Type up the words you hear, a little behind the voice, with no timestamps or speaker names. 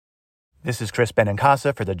This is Chris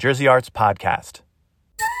Benincasa for the Jersey Arts Podcast.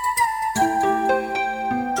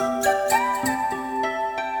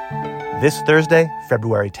 This Thursday,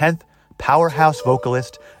 February 10th, powerhouse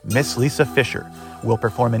vocalist Miss Lisa Fischer will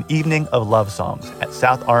perform an evening of love songs at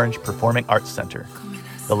South Orange Performing Arts Center.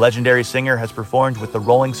 The legendary singer has performed with the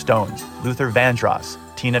Rolling Stones, Luther Vandross,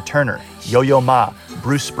 Tina Turner, Yo-Yo Ma,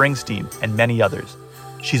 Bruce Springsteen, and many others.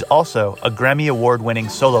 She's also a Grammy Award-winning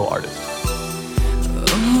solo artist.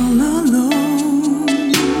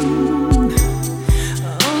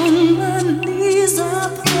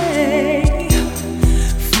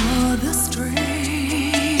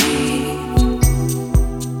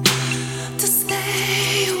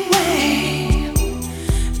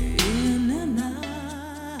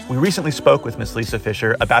 We recently spoke with Miss Lisa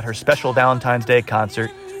Fischer about her special Valentine's Day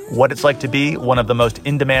concert, what it's like to be one of the most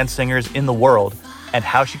in-demand singers in the world, and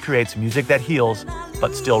how she creates music that heals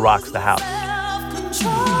but still rocks the house.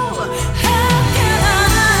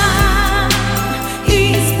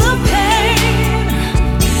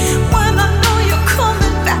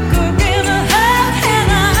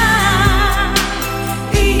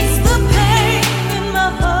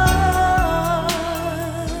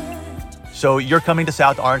 So you're coming to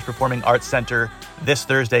South Orange Performing Arts Center this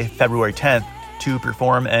Thursday, February 10th, to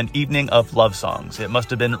perform an evening of love songs. It must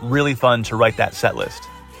have been really fun to write that set list.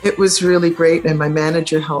 It was really great, and my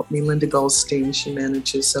manager helped me, Linda Goldstein. She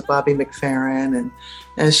manages Bobby McFerrin,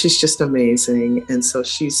 and she's just amazing. And so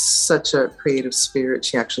she's such a creative spirit.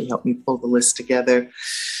 She actually helped me pull the list together.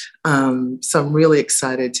 So I'm really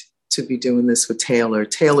excited to be doing this with Taylor.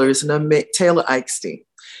 Taylor Eichstein.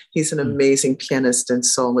 He's an amazing pianist and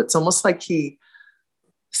soul. It's almost like he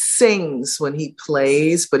sings when he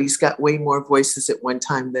plays, but he's got way more voices at one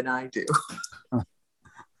time than I do.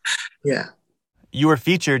 Yeah. You were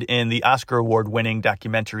featured in the Oscar Award-winning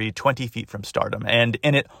documentary 20 Feet from Stardom, and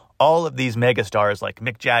in it, all of these megastars like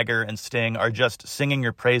Mick Jagger and Sting are just singing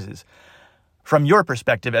your praises. From your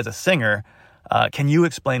perspective as a singer, can you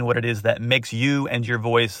explain what it is that makes you and your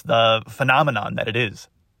voice the phenomenon that it is?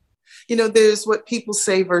 You know, there's what people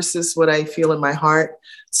say versus what I feel in my heart.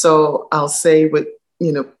 So I'll say what,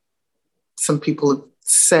 some people have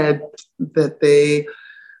said that they,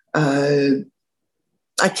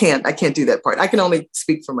 I can't do that part. I can only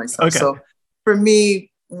speak for myself. Okay. So for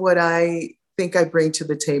me, what I think I bring to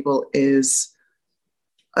the table is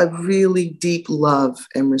a really deep love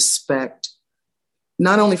and respect,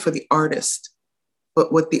 not only for the artist,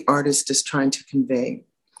 but what the artist is trying to convey,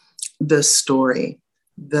 the story,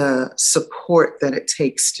 the support that it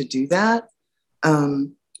takes to do that.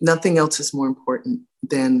 Nothing else is more important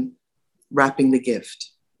than wrapping the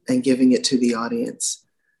gift and giving it to the audience,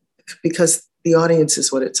 because the audience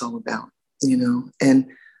is what it's all about, and,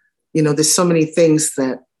 there's so many things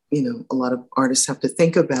that, a lot of artists have to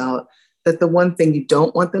think about, that the one thing you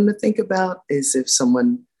don't want them to think about is if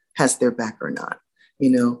someone has their back or not.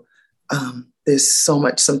 There's so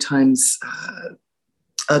much sometimes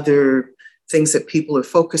other things that people are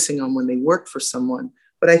focusing on when they work for someone.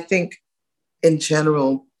 But I think in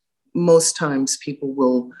general, most times people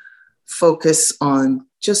will focus on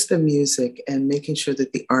just the music and making sure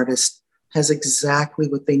that the artist has exactly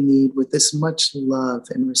what they need with as much love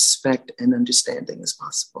and respect and understanding as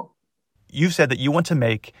possible. You've said that you want to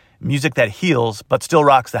make music that heals, but still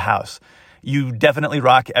rocks the house. You definitely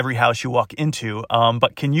rock every house you walk into.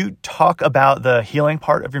 But can you talk about the healing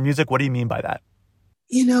part of your music? What do you mean by that?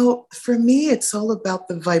 For me, it's all about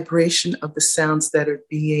the vibration of the sounds that are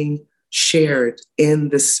being shared in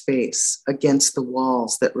the space against the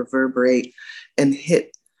walls that reverberate and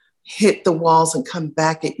hit the walls and come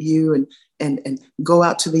back at you and go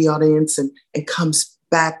out to the audience and comes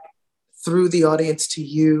back through the audience to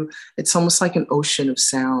you. It's almost like an ocean of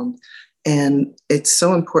sound. And it's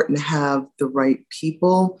so important to have the right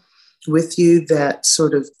people with you that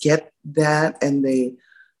sort of get that, and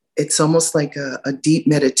it's almost like a deep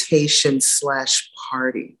meditation /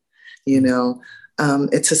 party,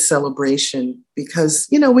 it's a celebration because,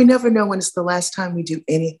 we never know when it's the last time we do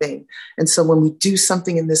anything. And so when we do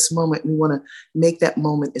something in this moment, we want to make that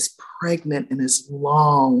moment as pregnant and as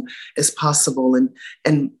long as possible.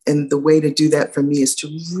 And the way to do that for me is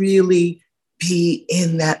to really be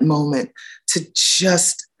in that moment, to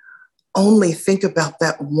just only think about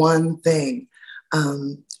that one thing,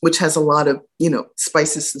 which has a lot of,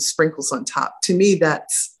 spices and sprinkles on top. To me,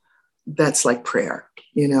 that's like prayer,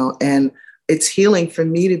 and it's healing for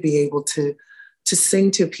me to be able to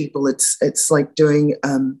sing to people. It's like during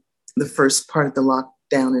the first part of the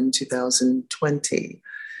lockdown in 2020,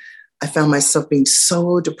 I found myself being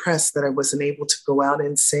so depressed that I wasn't able to go out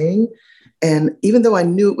and sing. And even though I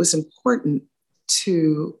knew it was important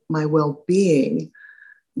to my well-being,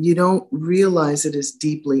 you don't realize it as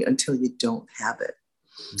deeply until you don't have it.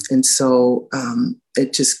 And so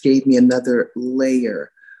it just gave me another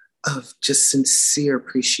layer of just sincere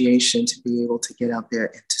appreciation to be able to get out there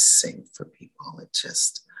and to sing for people. It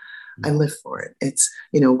just, I live for it. It's,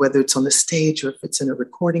 whether it's on the stage or if it's in a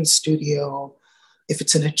recording studio, if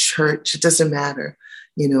it's in a church, it doesn't matter.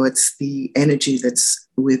 It's the energy that's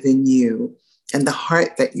within you and the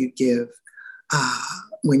heart that you give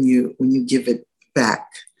when you give it back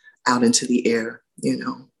out into the air,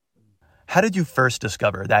 How did you first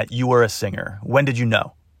discover that you were a singer? When did you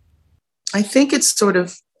know? I think it sort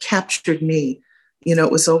of captured me.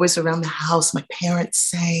 It was always around the house. My parents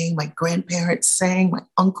sang, my grandparents sang, my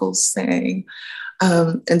uncles sang.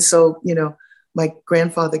 And so, my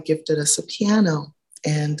grandfather gifted us a piano,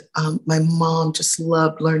 and my mom just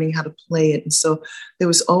loved learning how to play it. And so there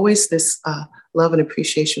was always this love and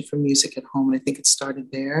appreciation for music at home. And I think it started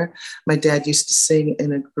there. My dad used to sing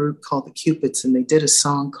in a group called the Cupids, and they did a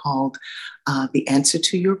song called The Answer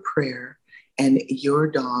to Your Prayer. And Your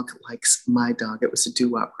Dog Likes My Dog. It was a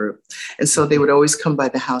doo-wop group. And so they would always come by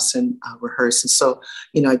the house and rehearse. And so,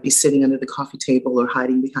 I'd be sitting under the coffee table or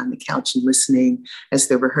hiding behind the couch and listening as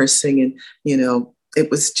they're rehearsing. And,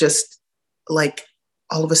 it was just like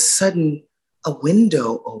all of a sudden a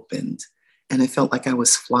window opened and I felt like I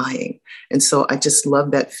was flying. And so I just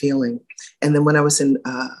loved that feeling. And then when I was in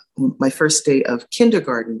my first day of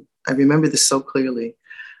kindergarten, I remember this so clearly.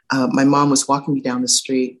 My mom was walking me down the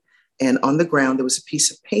street, and on the ground, there was a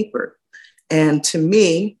piece of paper. And to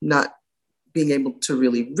me, not being able to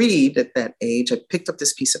really read at that age, I picked up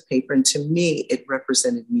this piece of paper, and to me, it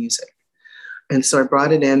represented music. And so I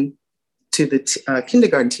brought it in to the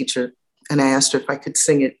kindergarten teacher, and I asked her if I could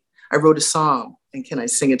sing it. I wrote a song, and can I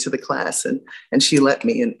sing it to the class? And she let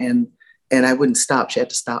me, and I wouldn't stop. She had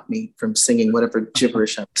to stop me from singing whatever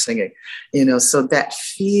gibberish I was singing. So that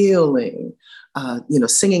feeling,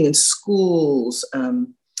 singing in schools,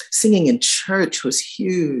 singing in church was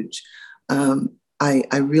huge.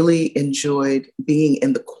 I really enjoyed being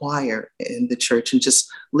in the choir in the church and just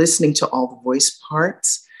listening to all the voice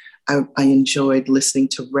parts. I enjoyed listening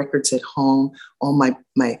to records at home. All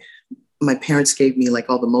my parents gave me like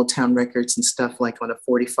all the Motown records and stuff, like on a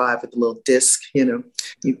 45 with a little disc.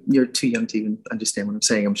 You're too young to even understand what I'm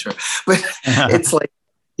saying, I'm sure. But it's like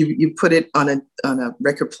you put it on a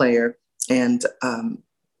record player, and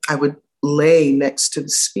I would lay next to the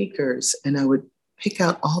speakers and I would pick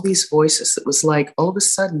out all these voices. It was like all of a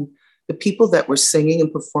sudden the people that were singing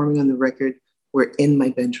and performing on the record were in my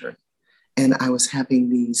bedroom, and I was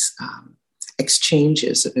having these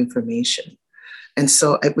exchanges of information. And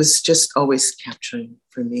so it was just always capturing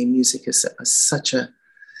for me. Music is such a,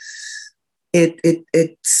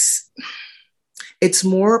 it's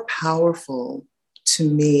more powerful to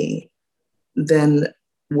me than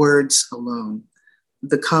words alone.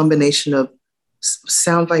 The combination of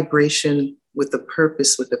sound vibration with a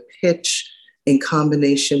purpose, with a pitch, in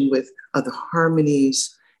combination with other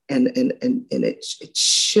harmonies, and it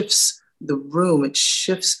shifts the room. It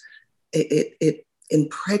shifts, it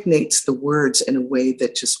impregnates the words in a way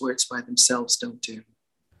that just words by themselves don't do.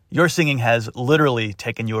 Your singing has literally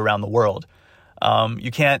taken you around the world.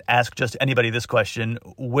 You can't ask just anybody this question.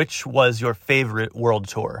 Which was your favorite world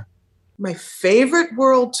tour? My favorite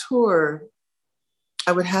world tour,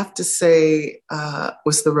 I would have to say,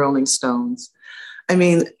 was the Rolling Stones. I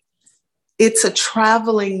mean, it's a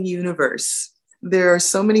traveling universe. There are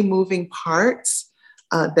so many moving parts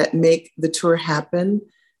that make the tour happen,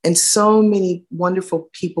 and so many wonderful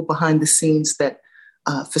people behind the scenes that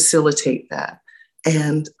facilitate that.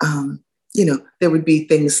 And, there would be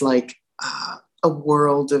things like a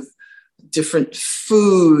world of different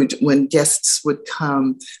food. When guests would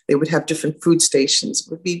come, they would have different food stations. It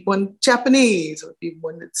would be one Japanese, it would be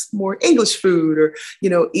one that's more English food, or,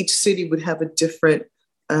 each city would have a different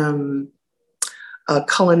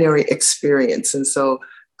culinary experience. And so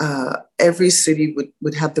every city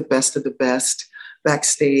would have the best of the best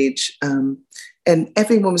backstage. And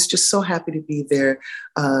everyone was just so happy to be there.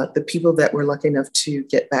 The people that were lucky enough to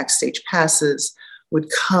get backstage passes would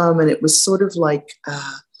come, and it was sort of like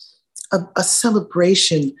a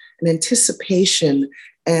celebration, an anticipation,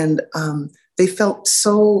 and they felt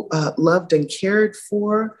so loved and cared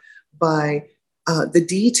for by the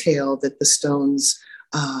detail that the Stones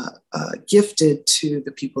gifted to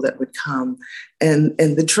the people that would come. And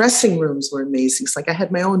the dressing rooms were amazing. It's like I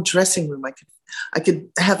had my own dressing room. I could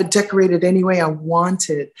have it decorated any way I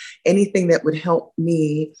wanted, anything that would help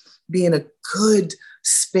me be in a good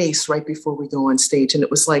space right before we go on stage. And it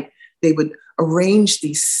was like they would arrange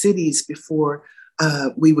these cities before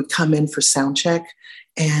we would come in for sound check,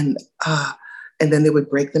 and then they would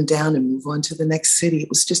break them down and move on to the next city. It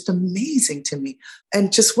was just amazing to me.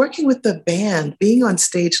 And just working with the band, being on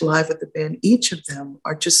stage live with the band, each of them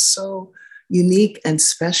are just so unique and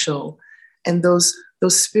special. And those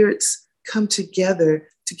spirits come together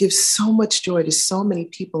to give so much joy to so many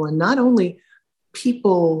people, and not only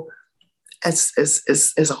people as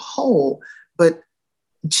a whole, but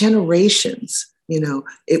generations.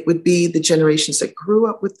 It would be the generations that grew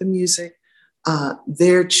up with the music,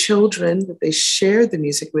 their children that they shared the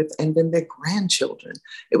music with, and then their grandchildren.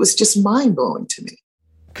 It was just mind-blowing to me.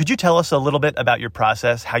 Could you tell us a little bit about your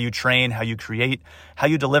process, how you train, how you create, how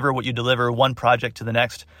you deliver what you deliver, one project to the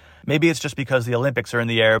next? Maybe it's just because the Olympics are in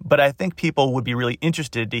the air, but I think people would be really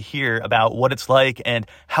interested to hear about what it's like and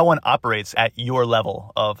how one operates at your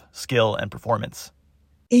level of skill and performance.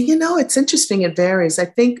 It's interesting. It varies. I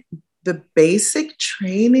think the basic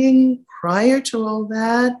training prior to all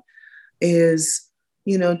that is,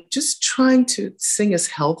 just trying to sing as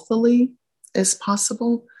healthily as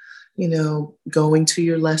possible, going to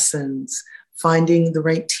your lessons, finding the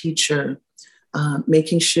right teacher,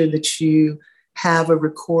 making sure that you have a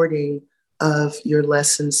recording of your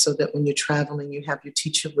lessons so that when you're traveling, you have your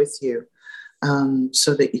teacher with you,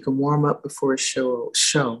 so that you can warm up before a show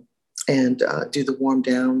and do the warm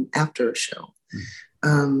down after a show.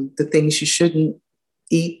 The things you shouldn't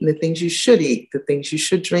eat and the things you should eat, the things you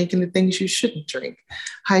should drink and the things you shouldn't drink,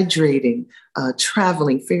 hydrating,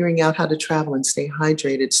 traveling, figuring out how to travel and stay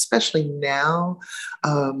hydrated, especially now.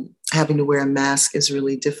 Having to wear a mask is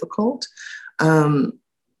really difficult.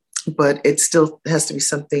 But it still has to be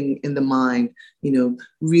something in the mind,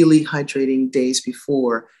 really hydrating days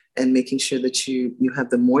before and making sure that you have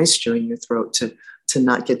the moisture in your throat to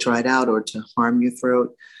not get dried out or to harm your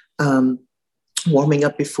throat. Warming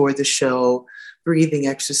up before the show, breathing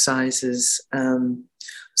exercises.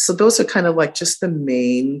 So those are kind of like just the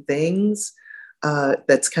main things.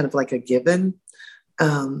 That's kind of like a given.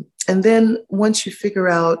 And then once you figure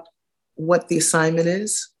out what the assignment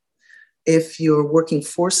is, if you're working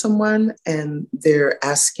for someone and they're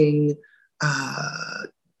asking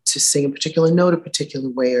to sing a particular note a particular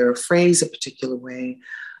way or a phrase a particular way,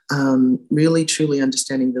 really truly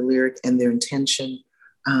understanding the lyric and their intention,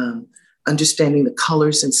 understanding the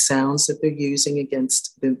colors and sounds that they're using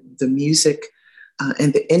against the music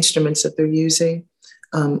and the instruments that they're using.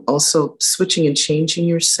 Also switching and changing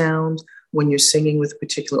your sound when you're singing with a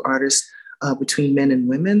particular artist between men and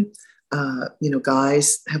women.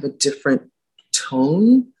 Guys have a different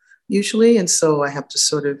tone usually. And so I have to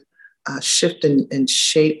sort of shift and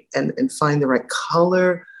shape and find the right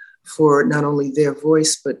color for not only their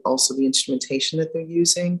voice, but also the instrumentation that they're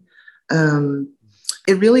using.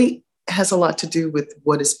 It really has a lot to do with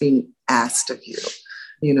what is being asked of you.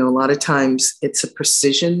 A lot of times it's a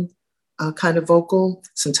precision kind of vocal.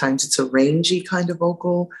 Sometimes it's a rangy kind of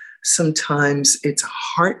vocal. Sometimes it's a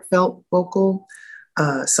heartfelt vocal.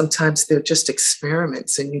 Sometimes they're just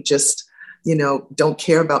experiments and you just, don't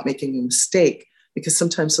care about making a mistake, because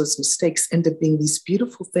sometimes those mistakes end up being these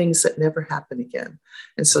beautiful things that never happen again.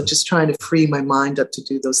 And so just trying to free my mind up to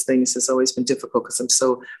do those things has always been difficult because I'm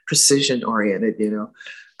so precision oriented,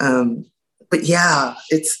 But yeah,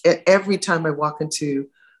 it's every time I walk into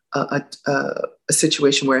a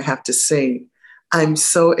situation where I have to sing, I'm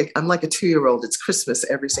like a 2-year-old. It's Christmas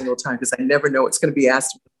every single time because I never know what's going to be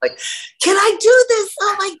asked. Like, can I do this?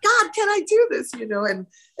 Oh my God, can I do this?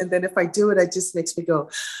 And then if I do it, it just makes me go,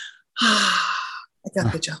 I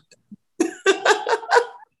got the job done.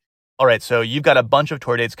 All right, so you've got a bunch of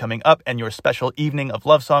tour dates coming up, and your special Evening of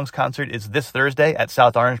Love Songs concert is this Thursday at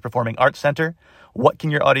South Orange Performing Arts Center. What can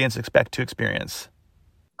your audience expect to experience?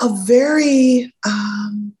 A very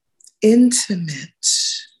intimate,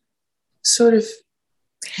 sort of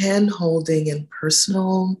hand-holding and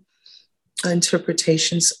personal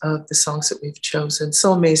interpretations of the songs that we've chosen.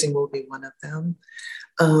 So Amazing will be one of them.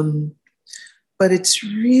 But it's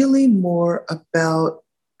really more about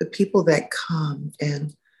the people that come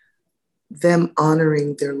and them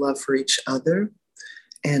honoring their love for each other.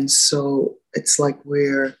 And so it's like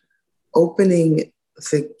we're opening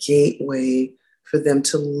the gateway for them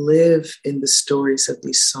to live in the stories of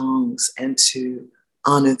these songs and to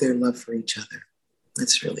honor their love for each other.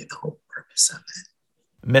 That's really the whole purpose of it.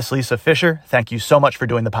 Miss Lisa Fischer, thank you so much for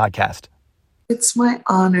doing the podcast. It's my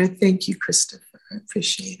honor. Thank you, Christopher. I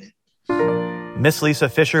appreciate it. Miss Lisa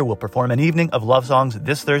Fischer will perform an evening of love songs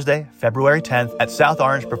this Thursday, February 10th at South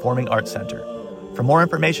Orange Performing Arts Center. For more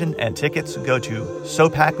information and tickets, go to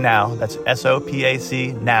SOPACNOW, that's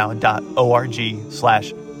SOPAC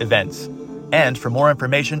now.org/events. And for more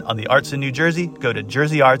information on the arts in New Jersey, go to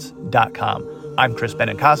jerseyarts.com. I'm Chris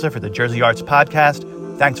Benincasa for the Jersey Arts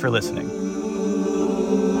Podcast. Thanks for listening.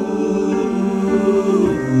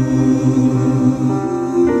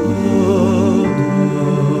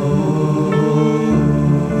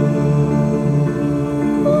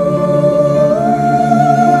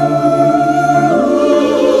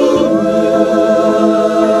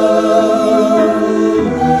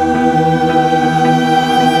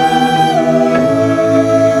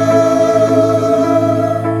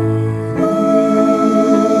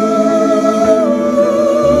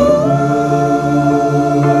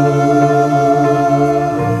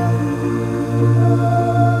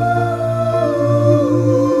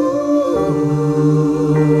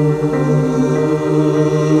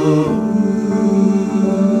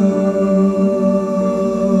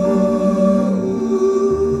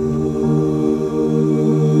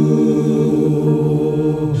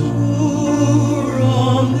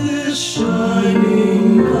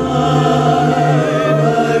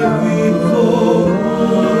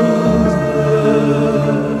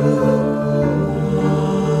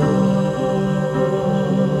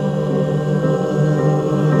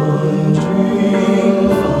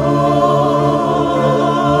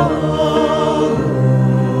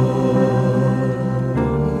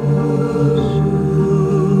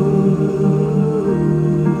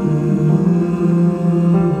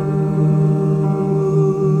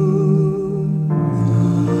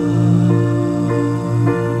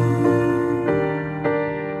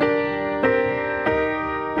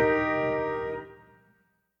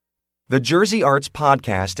 The Jersey Arts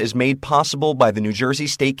Podcast is made possible by the New Jersey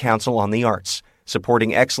State Council on the Arts,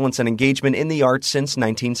 supporting excellence and engagement in the arts since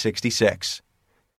 1966.